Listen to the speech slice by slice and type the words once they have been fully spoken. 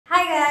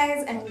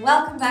guys, and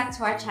welcome back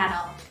to our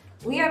channel.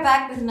 We are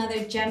back with another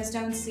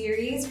gemstone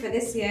series for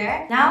this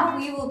year. Now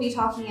we will be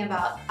talking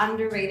about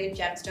underrated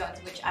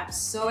gemstones, which I'm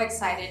so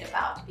excited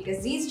about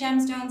because these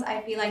gemstones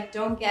I feel like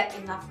don't get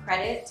enough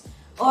credit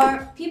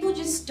or people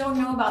just don't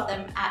know about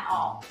them at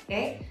all,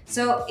 okay?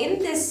 So in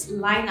this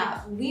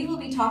lineup, we will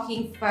be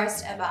talking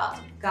first about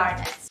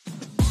garnets.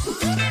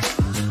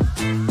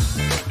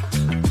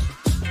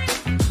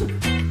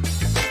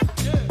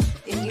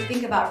 If you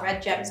think about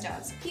red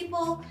gemstones,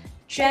 people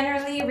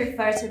generally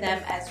refer to them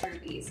as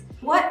rubies.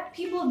 What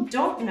people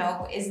don't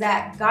know is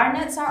that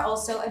garnets are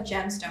also a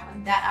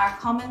gemstone that are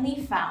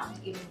commonly found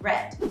in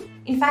red.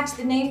 In fact,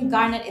 the name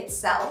garnet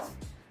itself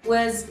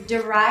was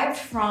derived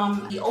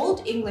from the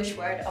Old English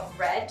word of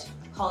red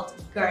called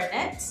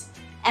garnet,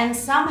 and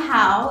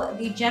somehow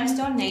the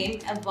gemstone name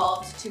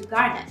evolved to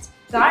garnet.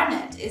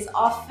 Garnet is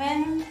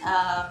often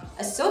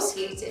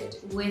associated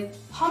with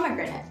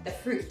pomegranate, the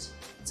fruit.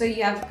 So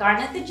you have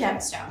garnet the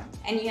gemstone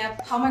and you have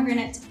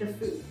pomegranate the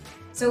fruit.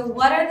 So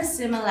what are the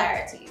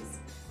similarities?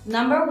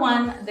 Number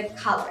one, the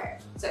color.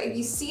 So if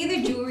you see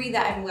the jewelry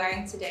that I'm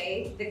wearing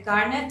today, the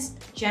garnet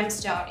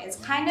gemstone is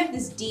kind of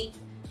this deep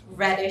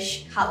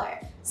reddish color,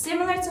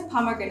 similar to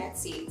pomegranate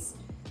seeds.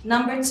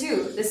 Number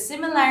two, the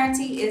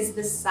similarity is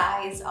the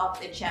size of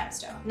the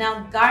gemstone.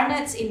 Now,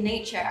 garnets in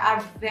nature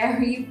are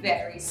very,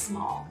 very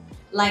small,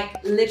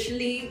 like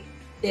literally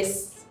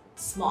this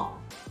small.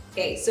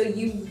 Okay, so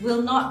you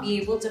will not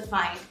be able to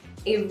find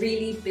a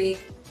really big,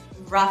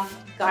 rough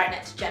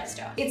garnet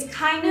gemstone. It's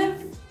kind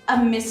of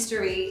a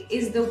mystery.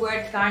 Is the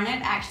word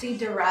garnet actually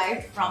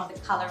derived from the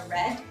color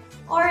red,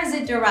 or is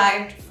it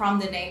derived from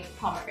the name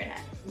pomegranate?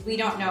 We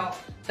don't know.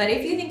 But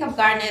if you think of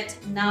garnet,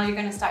 now you're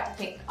gonna start to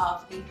think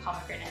of the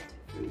pomegranate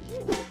fruit.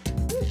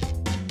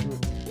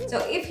 So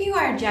if you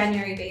are a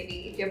January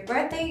baby, if your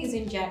birthday is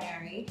in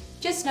January,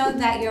 just know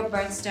that your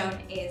birthstone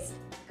is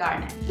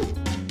garnet.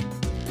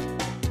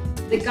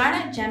 The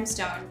garnet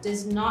gemstone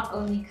does not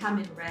only come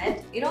in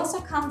red, it also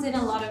comes in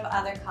a lot of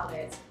other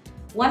colors.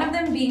 One of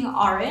them being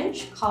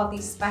orange, called the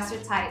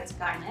spessartite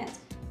garnet,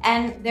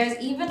 and there's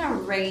even a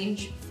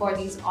range for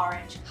these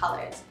orange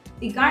colors.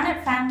 The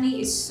garnet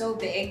family is so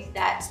big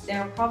that there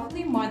are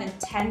probably more than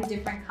 10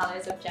 different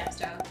colors of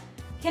gemstone.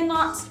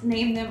 Cannot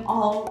name them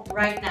all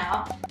right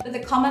now, but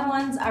the common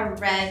ones are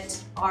red,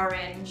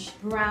 orange,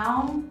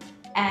 brown,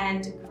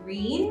 and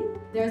green.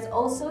 There's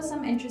also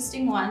some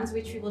interesting ones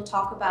which we will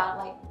talk about,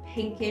 like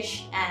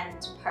pinkish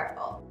and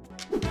purple.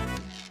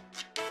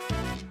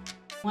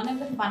 One of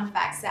the fun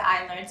facts that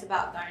I learned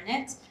about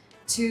garnet,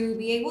 to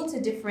be able to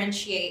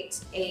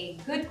differentiate a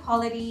good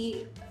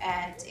quality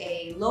and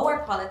a lower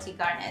quality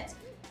garnet,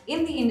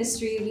 in the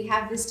industry we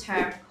have this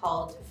term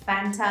called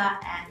Fanta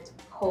and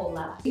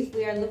Cola. If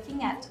we are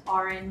looking at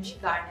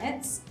orange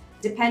garnets,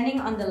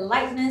 depending on the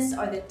lightness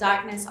or the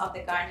darkness of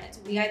the garnet,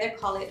 we either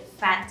call it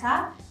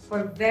Fanta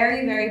for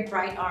very, very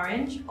bright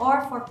orange,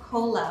 or for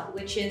Cola,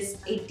 which is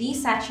a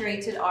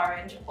desaturated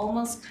orange,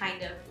 almost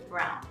kind of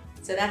brown.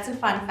 So that's a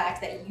fun fact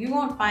that you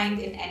won't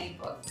find in any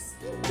books.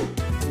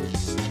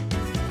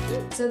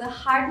 So the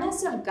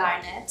hardness of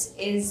garnet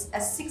is a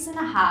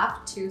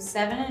 6.5 to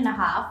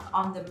 7.5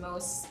 on the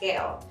Mohs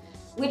scale,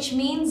 which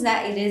means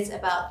that it is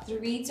about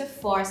 3 to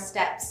 4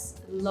 steps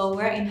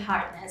lower in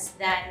hardness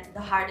than the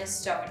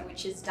hardest stone,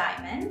 which is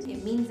diamond.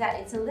 It means that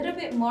it's a little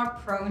bit more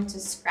prone to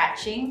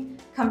scratching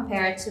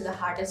compared to the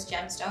hardest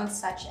gemstones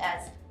such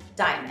as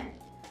diamond.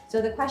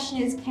 So the question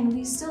is, can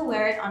we still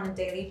wear it on a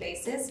daily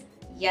basis?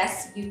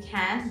 Yes, you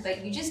can,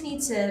 but you just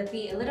need to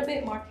be a little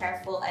bit more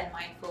careful and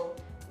mindful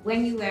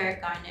when you wear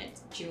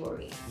garnet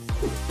jewelry.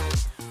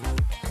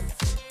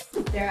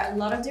 There are a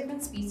lot of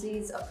different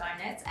species of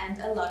garnets and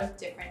a lot of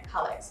different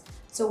colors.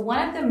 So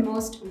one of the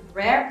most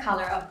rare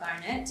color of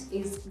garnet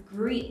is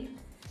green.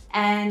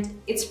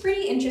 And it's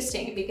pretty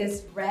interesting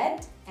because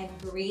red and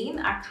green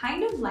are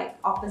kind of like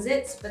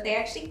opposites, but they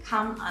actually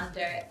come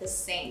under the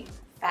same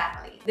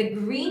family. The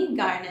green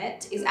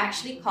garnet is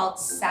actually called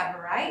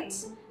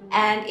tsavorite,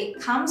 and it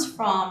comes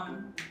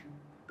from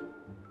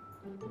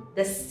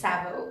the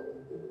Tsavo.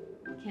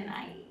 Can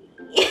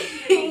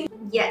I?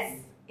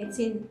 Yes, it's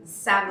in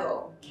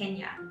Tsavo,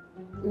 Kenya.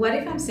 What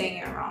if I'm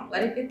saying it wrong?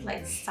 What if it's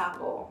like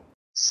Tsavo?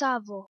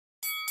 Tsavo.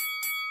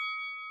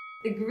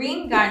 The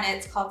green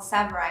garnets called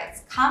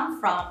tsavorites come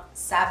from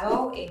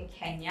Tsavo in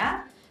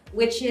Kenya,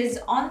 which is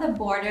on the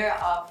border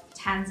of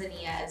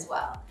Tanzania as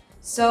well.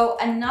 So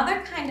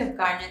another kind of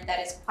garnet that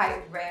is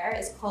quite rare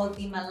is called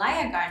the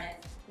Malaya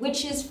garnet,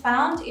 which is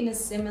found in a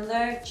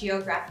similar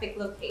geographic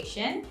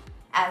location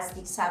as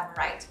the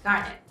tsavorite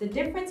garnet. The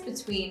difference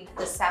between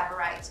the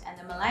tsavorite and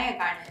the Malaya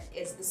garnet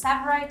is the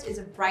tsavorite is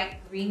a bright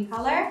green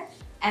color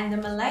and the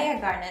Malaya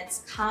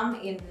garnets come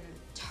in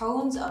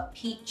tones of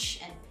peach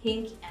and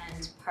pink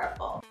and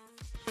purple.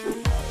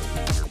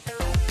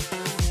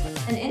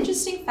 An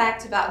interesting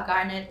fact about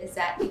garnet is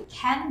that it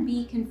can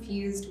be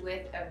confused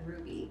with a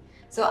ruby.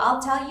 So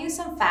I'll tell you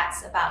some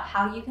facts about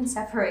how you can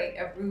separate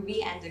a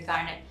ruby and a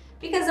garnet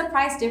because the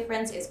price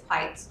difference is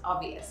quite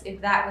obvious if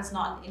that was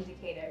not an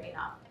indicator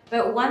enough.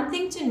 But one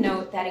thing to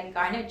note that in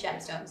garnet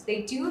gemstones,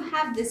 they do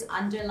have this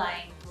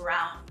underlying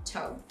brown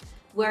tone,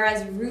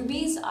 whereas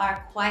rubies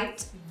are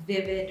quite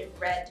vivid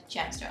red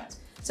gemstones.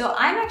 So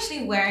I'm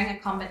actually wearing a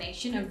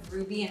combination of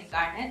ruby and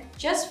garnet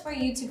just for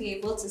you to be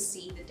able to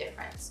see the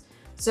difference.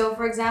 So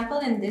for example,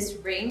 in this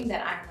ring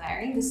that I'm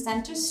wearing, the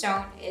center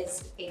stone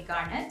is a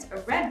garnet,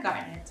 a red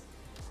garnet,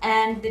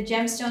 and the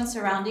gemstones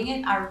surrounding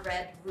it are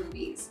red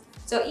rubies.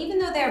 So even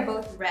though they're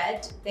both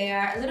red, they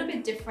are a little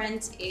bit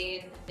different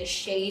in the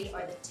shade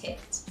or the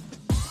tint.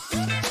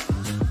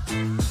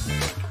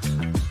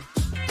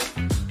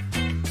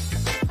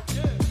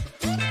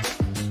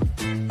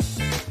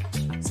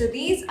 So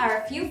these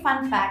are a few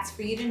fun facts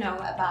for you to know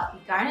about the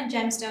garnet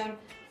gemstone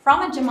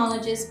from a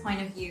gemologist's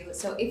point of view.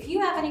 So if you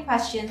have any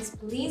questions,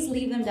 please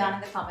leave them down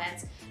in the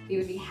comments. We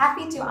would be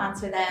happy to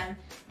answer them.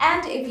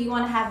 And if you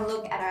want to have a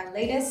look at our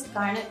latest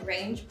garnet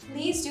range,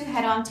 please do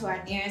head on to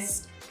our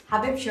nearest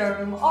HABIB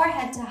showroom or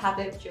head to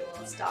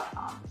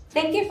HABIBjewels.com.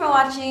 Thank you for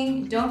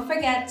watching. Don't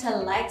forget to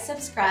like,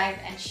 subscribe,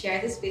 and share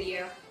this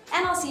video.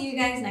 And I'll see you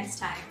guys next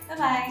time.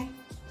 Bye-bye.